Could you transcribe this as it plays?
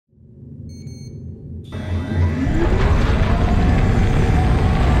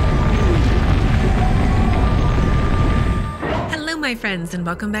my friends, and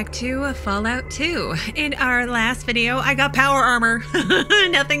welcome back to Fallout 2. In our last video, I got power armor.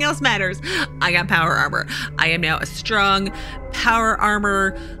 Nothing else matters. I got power armor. I am now a strong power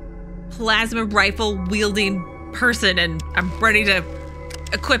armor plasma rifle wielding person, and I'm ready to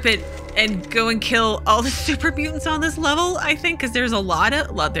equip it and go and kill all the super mutants on this level, I think, because there's a lot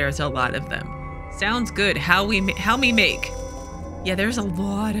of them. Sounds good. How me make. Yeah, there's a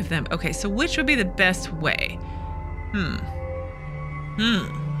lot of them. Okay, so which would be the best way?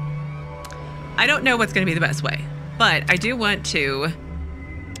 I don't know what's going to be the best way, but I do want to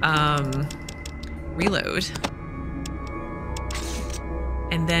reload.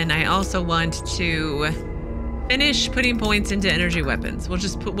 And then I also want to finish putting points into energy weapons. We'll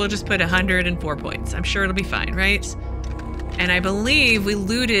just put 104 points. I'm sure it'll be fine, right? And I believe we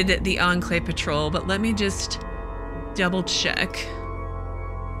looted the Enclave patrol, but let me just double check.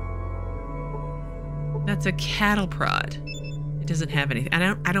 That's a cattle prod. It doesn't have anything.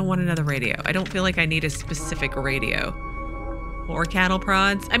 I don't want another radio. I don't feel like I need a specific radio. Or cattle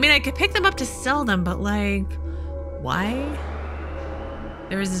prods. I mean, I could pick them up to sell them, but like, why?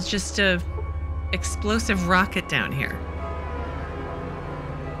 There is just a explosive rocket down here.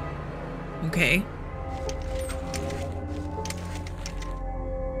 Okay.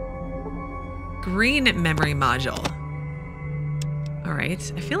 Green memory module. All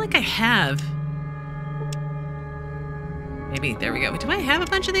right. I feel like I have. Maybe, there we go. Do I have a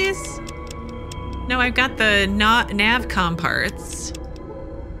bunch of these? No, I've got the navcom parts.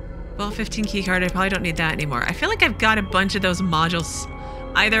 Well, 15 key card, I probably don't need that anymore. I feel like I've got a bunch of those modules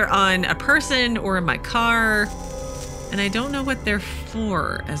either on a person or in my car, and I don't know what they're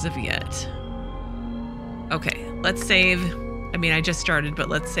for as of yet. Okay, let's save. I mean, I just started, but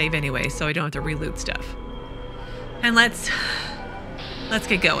let's save anyway so I don't have to reloot stuff. And let's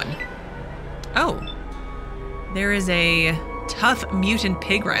get going. Oh. There is a tough mutant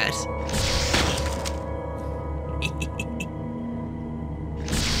pig rat.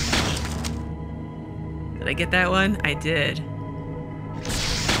 Did I get that one? I did.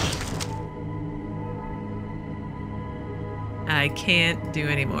 I can't do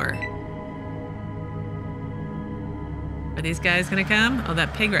anymore. Are these guys gonna come? Oh,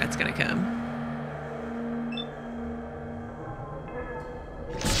 that pig rat's gonna come.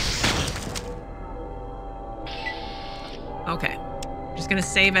 Okay, I'm just gonna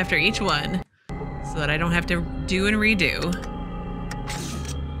save after each one so that I don't have to do and redo.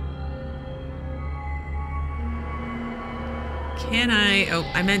 Can I? Oh,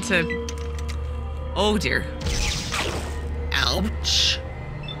 I meant to. Oh dear. Ouch.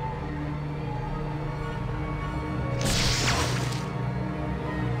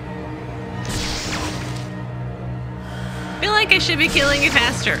 I feel like I should be killing you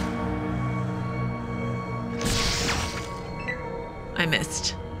faster. I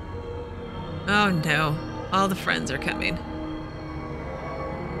missed. Oh no, all the friends are coming.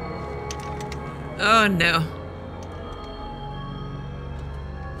 Oh no.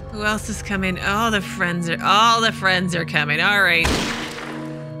 Who else is coming? All the friends are coming. All right.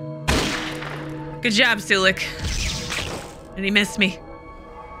 Good job, Sulik. And he missed me.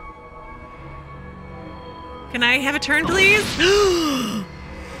 Can I have a turn, please?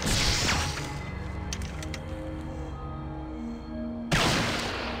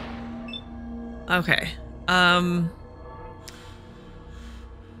 Okay.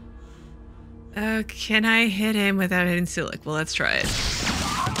 Can I hit him without hitting Sulik? Well, let's try it.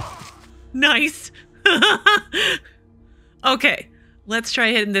 Nice. Okay. Let's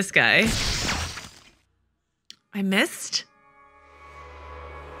try hitting this guy. I missed?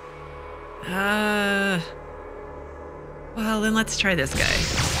 Well, then let's try this guy.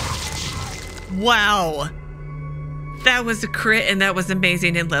 Wow. That was a crit, and that was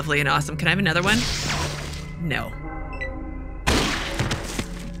amazing and lovely and awesome. Can I have another one? No.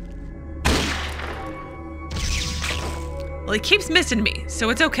 Well, he keeps missing me, so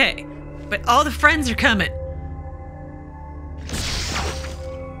it's okay. But all the friends are coming.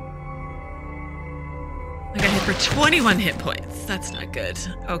 I got hit for 21 hit points. That's not good.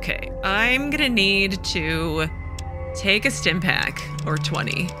 Okay, I'm gonna need to take a stim pack, or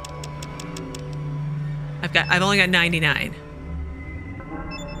 20. I've only got 99.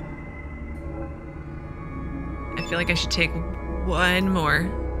 I feel like I should take one more.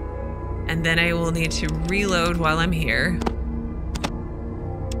 And then I will need to reload while I'm here.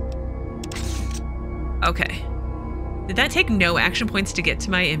 Okay. Did that take no action points to get to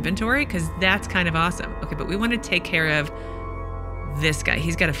my inventory? Because that's kind of awesome. Okay, but we want to take care of this guy.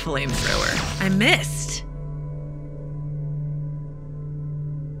 He's got a flamethrower. I missed.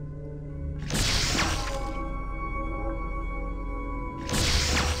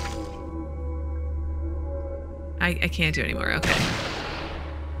 I can't do anymore. Okay.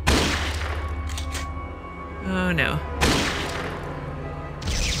 Oh, no.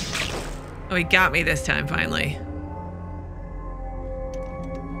 Oh, he got me this time, finally.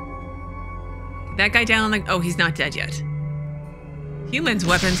 That guy down, like, oh, he's not dead yet. Humans'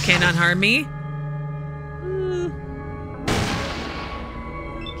 weapons cannot harm me.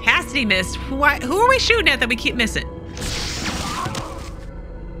 Cassidy missed. Who are we shooting at that we keep missing?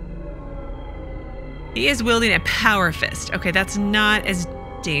 He is wielding a power fist. Okay, that's not as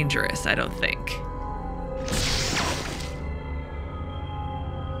dangerous, I don't think.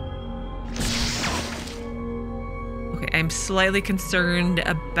 Okay, I'm slightly concerned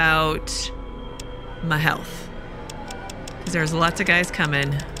about my health. Because there's lots of guys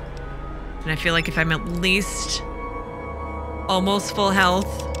coming. And I feel like if I'm at least almost full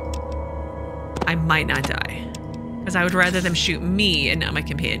health, I might not die. Because I would rather them shoot me and not my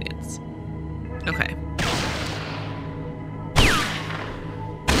companions. Okay.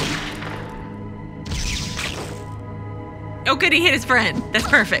 Oh, good, he hit his friend. That's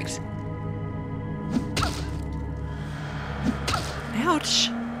perfect. Ouch.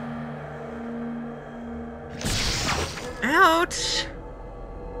 Ouch.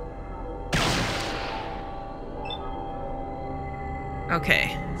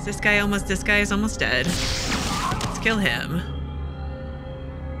 Okay. This guy is almost dead. Let's kill him.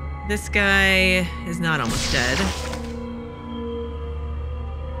 This guy is not almost dead.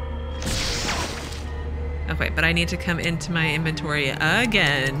 Okay, but I need to come into my inventory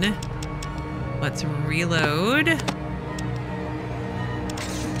again. Let's reload.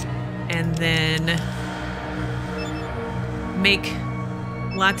 And then make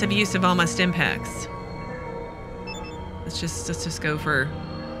lots of use of all my stim packs. Let's just go for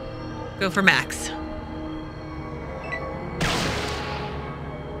max.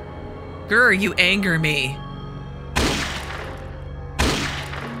 Grr, you anger me.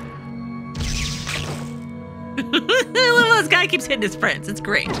 This guy keeps hitting his friends. It's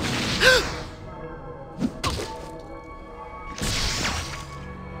great.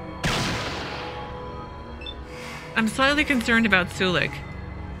 I'm slightly concerned about Sulik.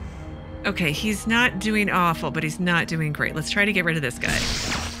 Okay, he's not doing awful, but he's not doing great. Let's try to get rid of this guy.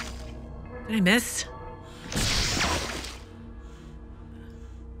 Did I miss?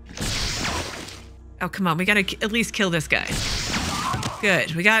 Oh, come on. We gotta at least kill this guy.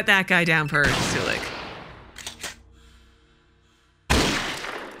 Good. We got that guy down for Sulik.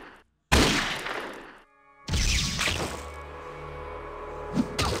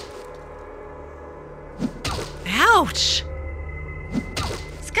 Ouch!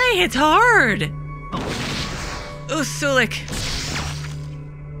 This guy hits hard! Oh, Sulik.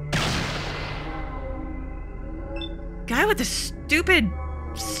 Guy with the stupid.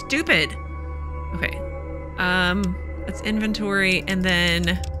 Okay. Let's inventory and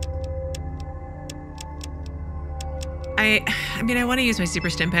then I mean, I want to use my super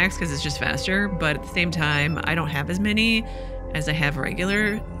stim packs because it's just faster, but at the same time, I don't have as many as I have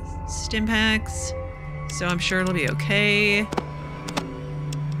regular stim packs. So I'm sure it'll be okay.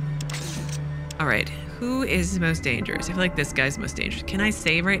 All right, who is the most dangerous? I feel like this guy's most dangerous. Can I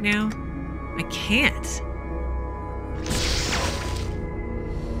save right now? I can't.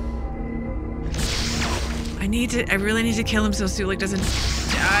 I really need to kill him so Sulik doesn't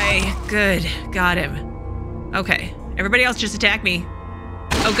die. Good, got him. Okay, everybody else just attack me.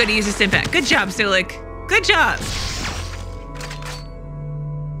 Oh good, he used a stim pack. Good job, Sulik. Good job.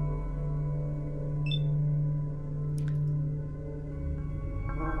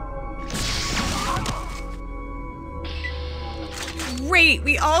 Great,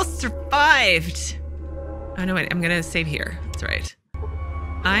 we all survived. Oh no, wait, I'm gonna save here. That's right.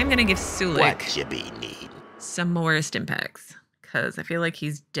 I'm gonna give Sulik some more stim packs because I feel like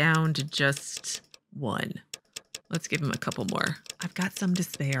he's down to just one. Let's give him a couple more. I've got some to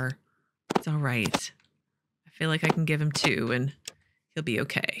spare. It's all right. I feel like I can give him 2 and he'll be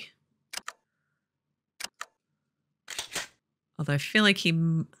okay. Although I feel like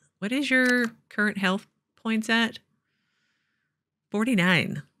what is your current health points at?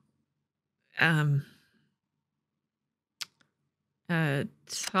 49.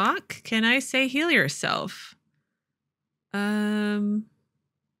 Talk? Can I say heal yourself? You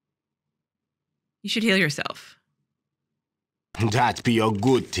should heal yourself. That be a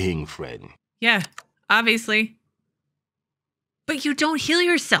good thing, friend. Yeah, obviously. But you don't heal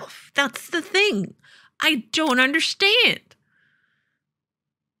yourself. That's the thing. I don't understand.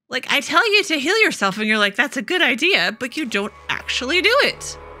 Like, I tell you to heal yourself and you're like, that's a good idea, but you don't actually do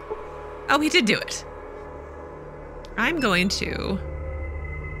it. Oh, he did do it. I'm going to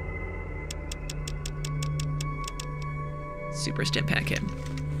super stim pack him.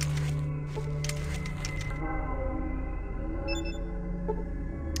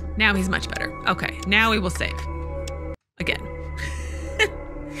 Now he's much better. Okay, now we will save. Again.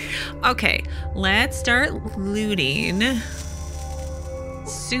 Okay, let's start looting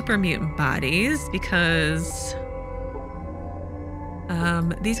super mutant bodies because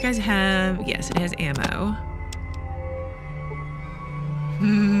these guys have, yes, it has ammo.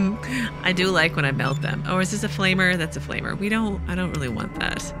 I do like when I melt them. Oh, is this a flamer? That's a flamer. I don't really want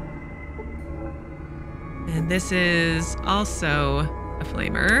that. And this is also a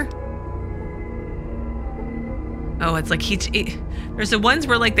flamer. Oh, it's like there's the ones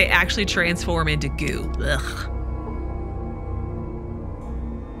where like they actually transform into goo. Ugh.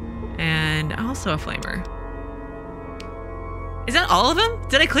 And also a flamer. Is that all of them?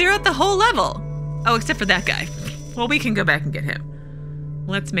 Did I clear out the whole level? Oh, except for that guy. Well, we can go back and get him.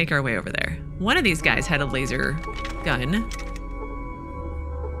 Let's make our way over there. One of these guys had a laser gun.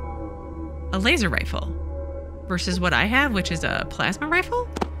 A laser rifle. Versus what I have, which is a plasma rifle?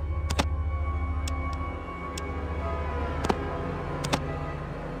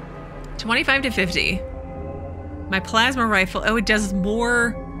 $25 to $50. My plasma rifle, oh, it does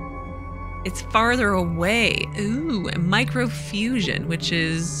more. It's farther away. Ooh, microfusion, which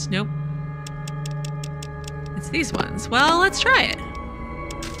is, nope. It's these ones. Well, let's try it.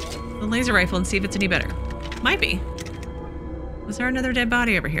 The laser rifle and see if it's any better. Might be. Was there another dead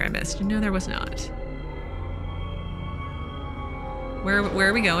body over here I missed? No, there was not. Where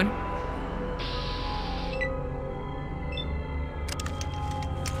are we going?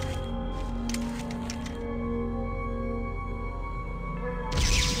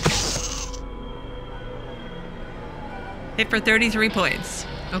 Hit for 33 points.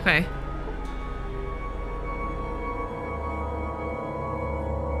 Okay.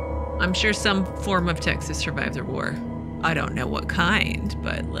 I'm sure some form of Texas survived the war. I don't know what kind,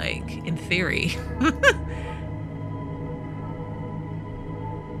 but like, in theory.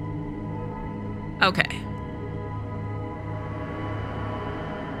 Okay.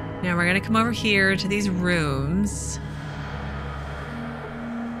 Now we're gonna come over here to these rooms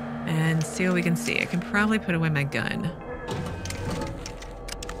and see what we can see. I can probably put away my gun.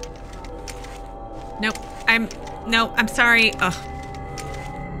 Nope. I'm sorry. Ugh.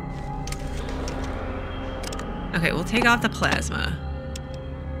 Okay, we'll take off the plasma.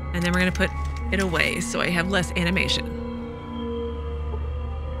 And then we're gonna put it away so I have less animation.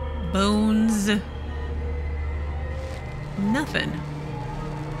 Bones. Nothing.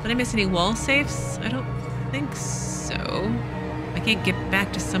 Did I miss any wall safes? I don't think so. I can't get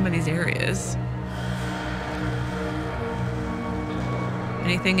back to some of these areas.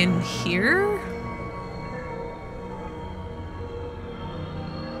 Anything in here?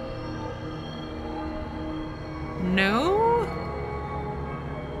 No?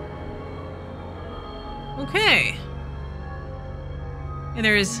 Okay. And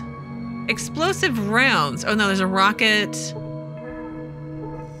there's explosive rounds. Oh no, there's a rocket.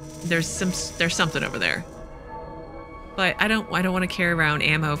 There's something over there. But I don't want to carry around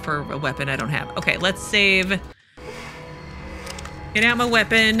ammo for a weapon I don't have. Okay, let's save. Get out my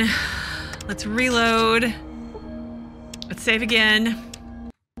weapon. Let's reload. Let's save again.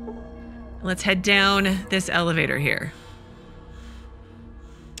 Let's head down this elevator here.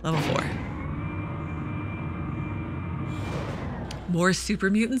 Level 4. More super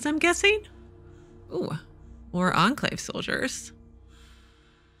mutants, I'm guessing? Ooh, more Enclave soldiers.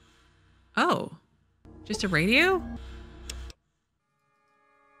 Oh, just a radio?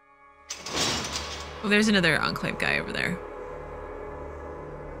 Oh, there's another Enclave guy over there.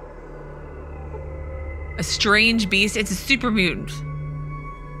 A strange beast. It's a super mutant.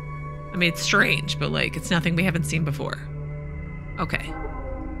 I mean, it's strange, but like, it's nothing we haven't seen before. Okay.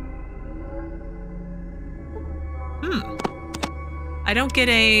 I don't get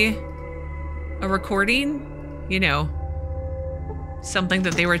a recording, you know, something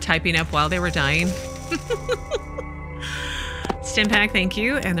that they were typing up while they were dying. Stim pack, thank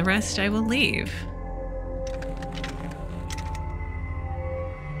you, and the rest I will leave.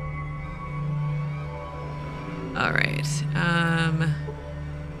 All right,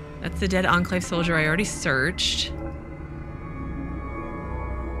 that's the dead Enclave soldier I already searched.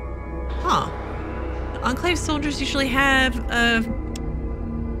 Huh. The Enclave soldiers usually have a,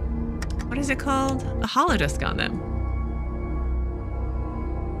 what is it called? A Holodisk on them.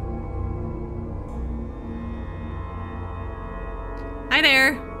 Hi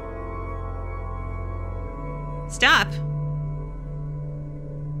there. Stop.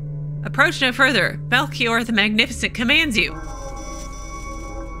 Approach no further. Melchior the Magnificent commands you.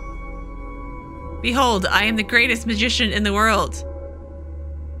 Behold, I am the greatest magician in the world.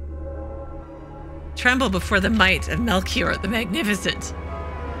 Tremble before the might of Melchior the Magnificent.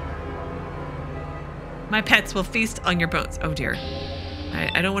 My pets will feast on your bones. Oh dear.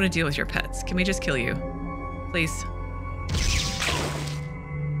 I don't want to deal with your pets. Can we just kill you? Please.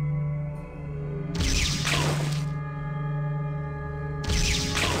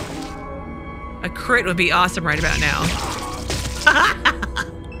 A crit would be awesome right about now.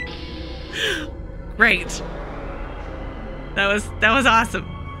 Great. That was awesome.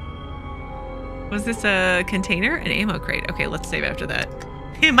 Was this a container? An ammo crate. Okay, let's save after that.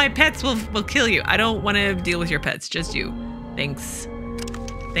 My pets will kill you. I don't want to deal with your pets, just you. Thanks.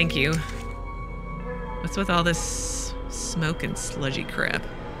 Thank you. What's with all this smoke and sludgy crap?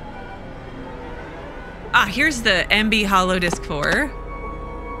 Ah, here's the MB Holodisk 4.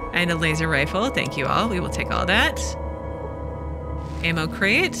 And a laser rifle. Thank you all. We will take all that. Ammo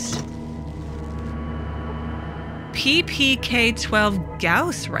crate. PPK-12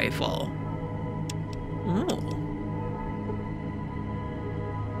 Gauss rifle. Ooh.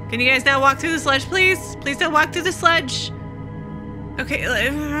 Can you guys now walk through the sludge, please? Please don't walk through the sludge. Okay.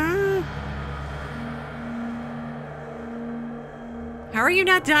 How are you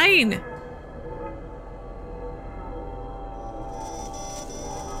not dying?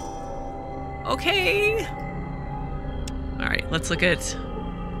 Okay. All right, let's look at...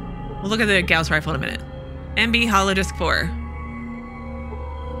 We'll look at the Gauss rifle in a minute. MB Holodisk 4.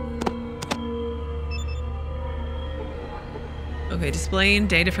 Okay, displaying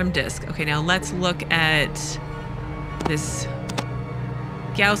data from disk. Okay, now let's look at this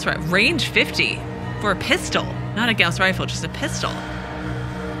Gauss rifle. Range 50 for a pistol. Not a Gauss rifle, just a pistol.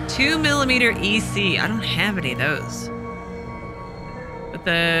 2mm EC. I don't have any of those. But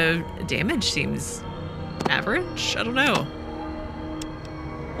the damage seems average. I don't know.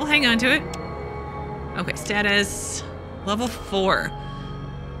 We'll hang on to it. Okay, status level 4.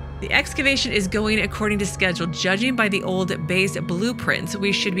 The excavation is going according to schedule. Judging by the old base blueprints,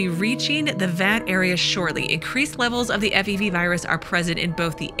 we should be reaching the vat area shortly. Increased levels of the FEV virus are present in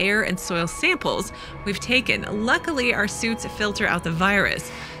both the air and soil samples we've taken. Luckily, our suits filter out the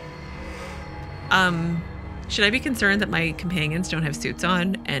virus. Should I be concerned that my companions don't have suits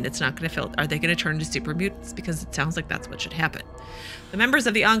on and it's not going to filter? Are they going to turn into super mutants? Because it sounds like that's what should happen. The members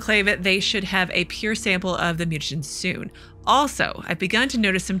of the Enclave, they should have a pure sample of the mutagens soon. Also, I've begun to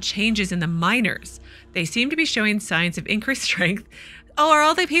notice some changes in the miners. They seem to be showing signs of increased strength. Oh, are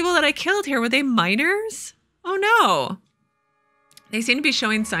all the people that I killed here, were they miners? Oh no. They seem to be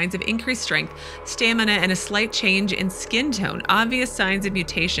showing signs of increased strength, stamina, and a slight change in skin tone, obvious signs of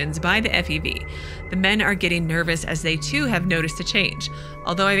mutations by the FEV. The men are getting nervous as they too have noticed a change.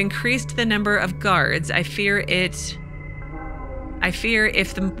 Although I've increased the number of guards, I fear if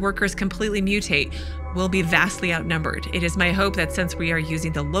the workers completely mutate, we'll be vastly outnumbered. It is my hope that since we are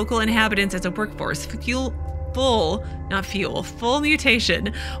using the local inhabitants as a workforce, full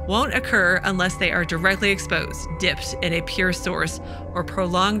mutation won't occur unless they are directly exposed, dipped in a pure source, or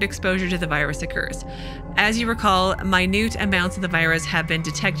prolonged exposure to the virus occurs. As you recall, minute amounts of the virus have been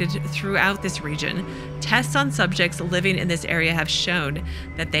detected throughout this region. Tests on subjects living in this area have shown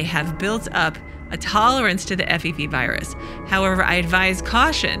that they have built up a tolerance to the FEV virus. However, I advise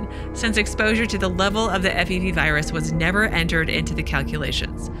caution since exposure to the level of the FEV virus was never entered into the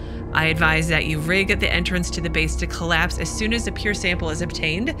calculations. I advise that you rig the entrance to the base to collapse as soon as a pure sample is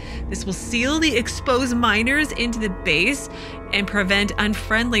obtained. This will seal the exposed miners into the base and prevent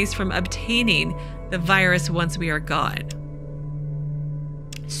unfriendlies from obtaining the virus once we are gone.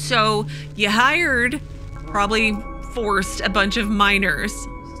 So you hired, probably forced a bunch of miners,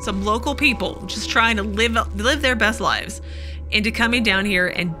 some local people just trying to live their best lives, into coming down here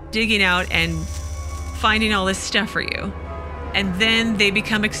and digging out and finding all this stuff for you. And then they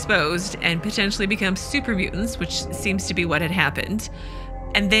become exposed and potentially become super mutants, which seems to be what had happened.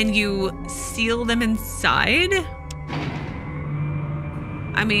 And then you seal them inside?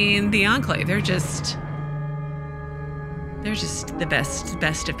 I mean, the Enclave, they're just the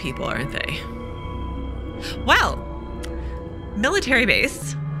best of people, aren't they? Well, military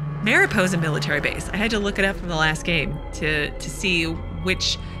base, Mariposa military base. I had to look it up from the last game to see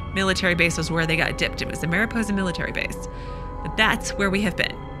which military base was where they got dipped. It was the Mariposa military base. But that's where we have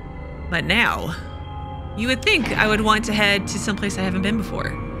been. But now, you would think I would want to head to someplace I haven't been before.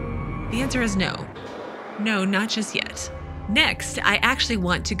 The answer is no. No, not just yet. Next, I actually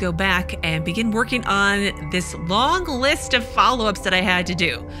want to go back and begin working on this long list of follow-ups that I had to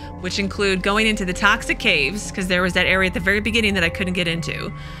do, which include going into the toxic caves, because there was that area at the very beginning that I couldn't get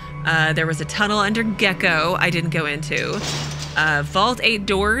into, There was a tunnel under Gecko I didn't go into. Vault 8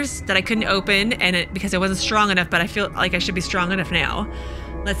 doors that I couldn't open because I wasn't strong enough, but I feel like I should be strong enough now.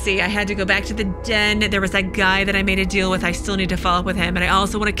 Let's see, I had to go back to the den. There was that guy that I made a deal with. I still need to follow up with him, and I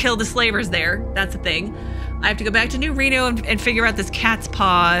also want to kill the slavers there. That's the thing. I have to go back to New Reno and figure out this cat's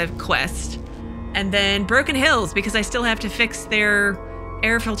paw quest. And then Broken Hills, because I still have to fix their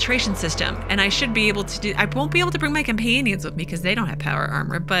air filtration system. And I should be able to do... I won't be able to bring my companions with me because they don't have power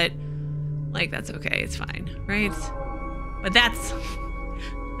armor, but, like, that's okay. It's fine, right? But that's...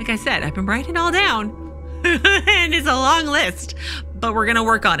 Like I said, I've been writing it all down. And it's a long list. But we're going to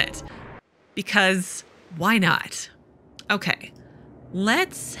work on it. Because why not? Okay.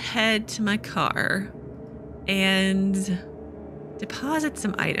 Let's head to my car and deposit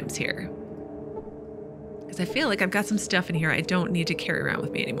some items here. Because I feel like I've got some stuff in here I don't need to carry around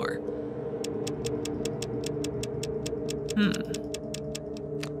with me anymore.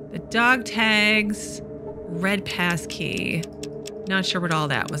 The dog tags, red pass key. Not sure what all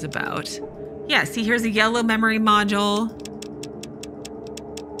that was about. Yeah, see, here's a yellow memory module.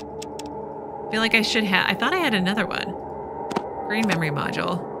 I feel like I should have... I thought I had another one. Green memory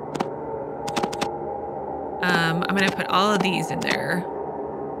module. I'm going to put all of these in there.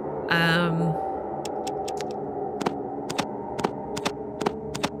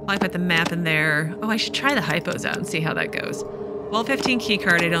 Probably put the map in there. Oh, I should try the hypos out and see how that goes. Well, 15 key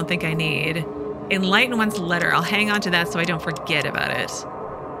card I don't think I need. Enlighten one's letter. I'll hang on to that so I don't forget about it.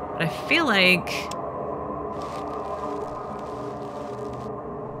 But I feel like...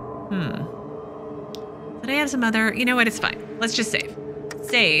 Did I have some other... You know what? It's fine. Let's just save.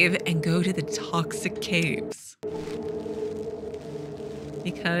 Save and go to the toxic caves.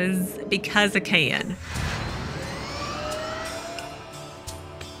 Because I can.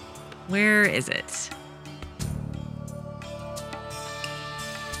 Where is it?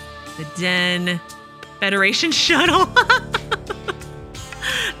 The den. Federation shuttle.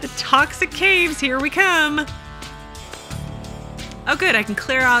 The toxic caves. Here we come. Oh, good. I can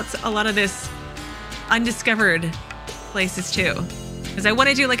clear out a lot of this undiscovered places too. Because I want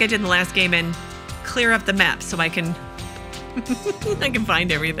to do like I did in the last game and clear up the map so I can I can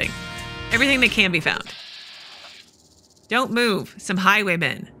find everything. Everything that can be found. Don't move. Some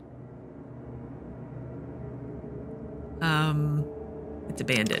highwaymen. It's a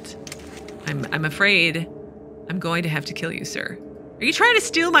bandit. I'm afraid I'm going to have to kill you, sir. Are you trying to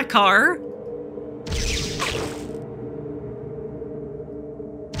steal my car?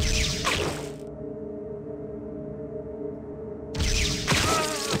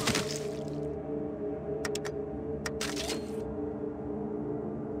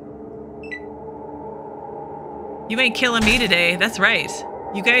 You ain't killing me today. That's right.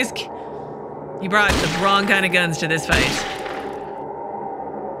 You guys... You brought the wrong kind of guns to this fight.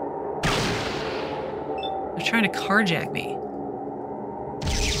 They're trying to carjack me.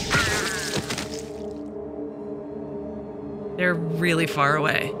 They're really far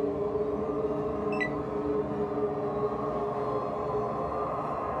away.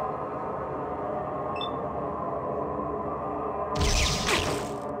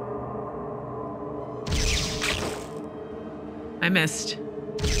 I missed.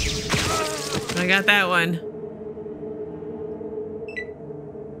 I got that one.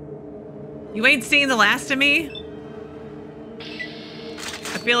 You ain't seen the last of me?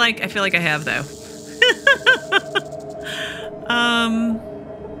 I feel like I have though.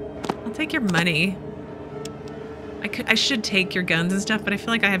 I'll take your money. I should take your guns and stuff, but I feel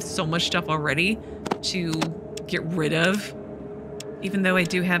like I have so much stuff already to get rid of. Even though I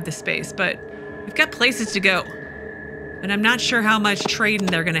do have the space, but we've got places to go. And I'm not sure how much trading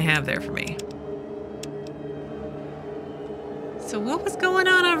they're gonna have there for me. So what was going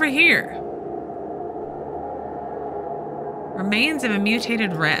on over here? Remains of a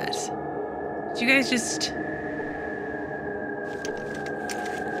mutated rat. Did you guys just...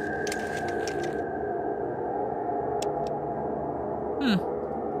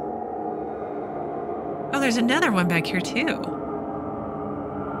 Oh, there's another one back here too.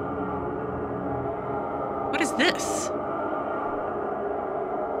 What is this?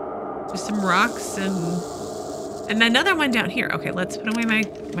 Just some rocks and another one down here. Okay, let's put away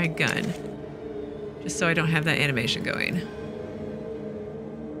my gun. Just so I don't have that animation going.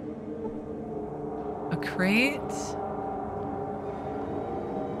 A crate.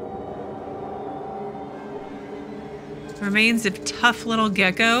 Remains of tough little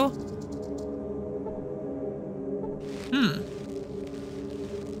gecko.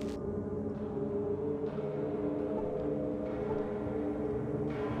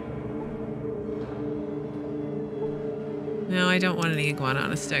 No, I don't want any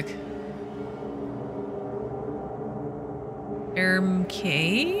iguana stick.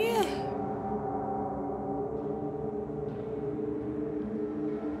 Okay.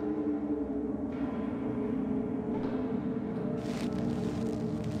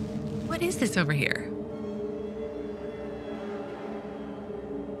 What is this over here?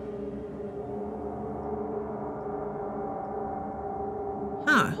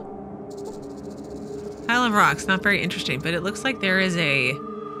 Huh. Pile of rocks, not very interesting, but it looks like there is a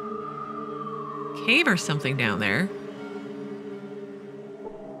cave or something down there.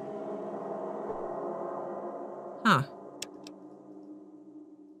 Huh.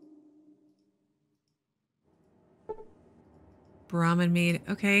 Brahmin meat.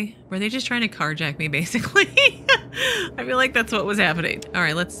 Okay. Were they just trying to carjack me, basically? I feel like that's what was happening. All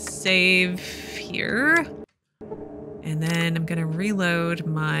right, let's save here. And then I'm going to reload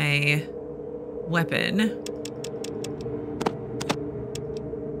my weapon.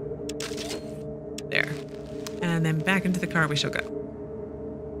 There. And then back into the car we shall go.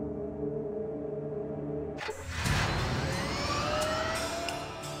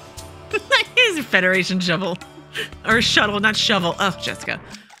 Here's a Federation shovel. Or shuttle, not shovel. Oh, Jesika.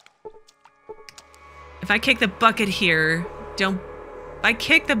 If I kick the bucket here, don't... If I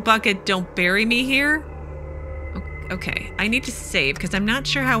kick the bucket, don't bury me here. Okay, I need to save because I'm not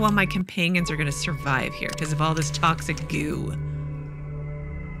sure how well my companions are going to survive here because of all this toxic goo.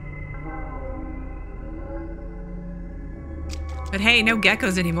 But hey, no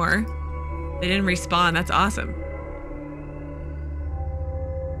geckos anymore. They didn't respawn. That's awesome.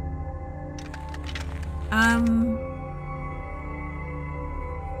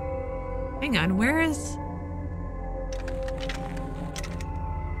 Hang on, where is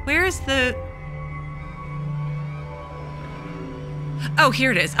the... Oh,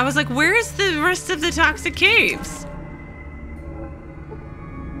 here it is. I was like, where is the rest of the toxic caves?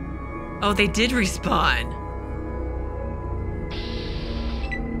 Oh, they did respawn.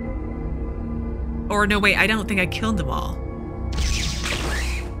 Or no, wait, I don't think I killed them all.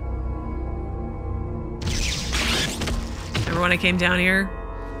 Remember when I came down here?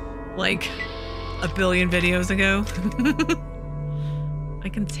 Like a billion videos ago? I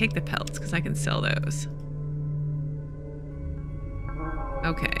can take the pelts because I can sell those.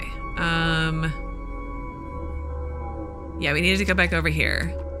 Okay. Yeah, we needed to go back over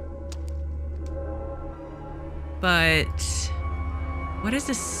here. But what is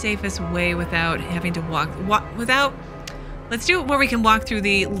the safest way without having to walk without... Let's do it where we can walk through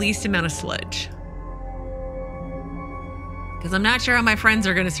the least amount of sludge. Because I'm not sure how my friends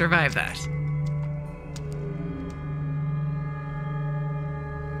are going to survive that.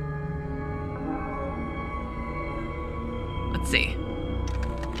 Let's see.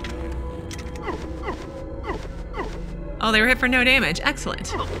 Oh, they were hit for no damage. Excellent.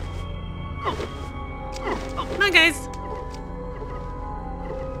 Come on, guys.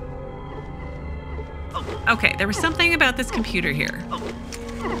 Okay, there was something about this computer here.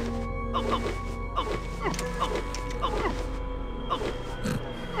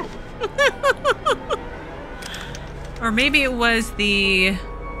 Or maybe it was the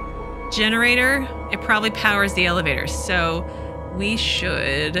generator. It probably powers the elevator. So we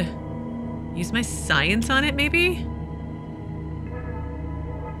should use my science on it, maybe?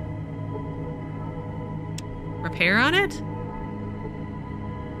 Repair on it?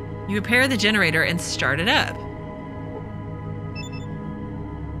 You repair the generator and start it up.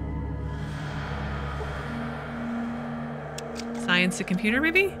 Science to computer,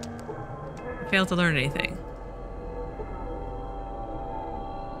 maybe? Failed to learn anything.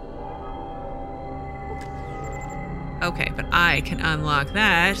 Okay, but I can unlock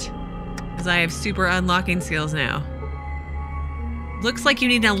that because I have super unlocking skills now. Looks like you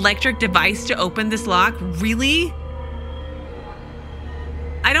need an electric device to open this lock. Really?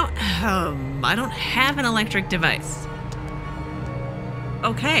 I don't have an electric device.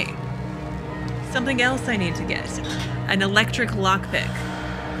 Okay. Something else I need to get. An electric lockpick.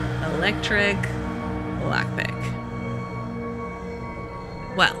 Electric lockpick.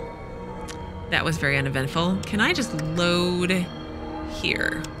 Well, that was very uneventful. Can I just load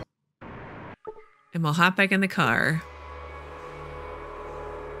here? And we'll hop back in the car.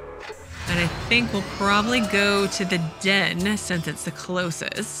 And I think we'll probably go to the den since it's the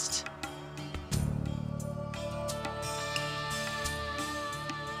closest.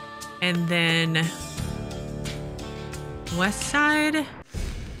 And then west side.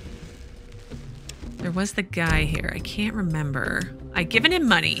 There was the guy here. I can't remember. I'd given him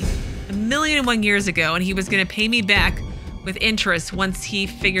money 1,000,001 years ago, and he was going to pay me back with interest once he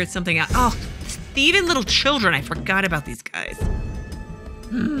figured something out. Oh, thieving little children. I forgot about these guys.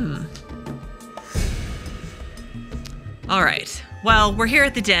 All right. Well, we're here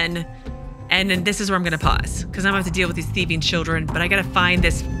at the den, and then this is where I'm going to pause, because I'm going to have to deal with these thieving children, but I got to find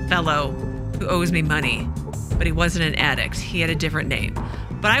this fellow who owes me money, but he wasn't an addict. He had a different name.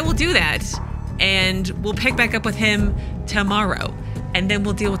 But I will do that, and we'll pick back up with him tomorrow, and then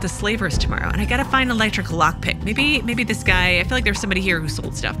we'll deal with the slavers tomorrow. And I got to find an electric lockpick. Maybe this guy, I feel like there's somebody here who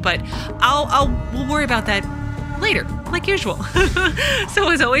sold stuff, but we'll worry about that later, like usual. So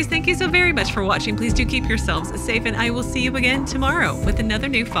as always, thank you so very much for watching. Please do keep yourselves safe, and I will see you again tomorrow with another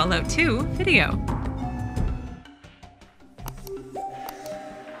new Fallout 2 video.